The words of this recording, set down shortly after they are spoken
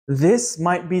This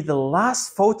might be the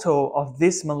last photo of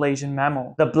this Malaysian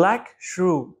mammal, the black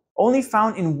shrew. Only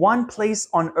found in one place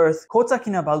on Earth, Kota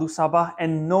Kinabalu, Sabah,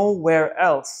 and nowhere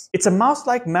else. It's a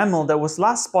mouse-like mammal that was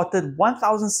last spotted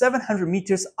 1,700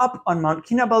 meters up on Mount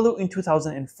Kinabalu in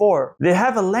 2004. They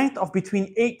have a length of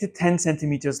between 8 to 10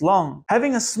 centimeters long,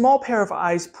 having a small pair of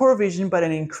eyes, poor vision, but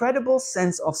an incredible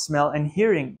sense of smell and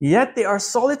hearing. Yet they are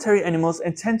solitary animals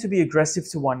and tend to be aggressive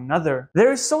to one another.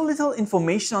 There is so little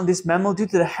information on this mammal due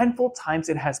to the handful times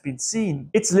it has been seen.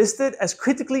 It's listed as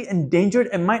critically endangered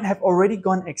and might have already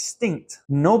gone extinct.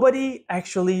 Nobody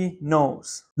actually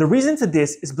knows. The reason for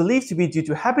this is believed to be due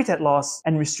to habitat loss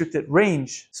and restricted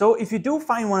range. So if you do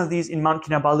find one of these in Mount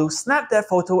Kinabalu, snap that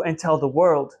photo and tell the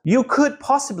world. You could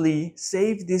possibly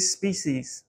save this species.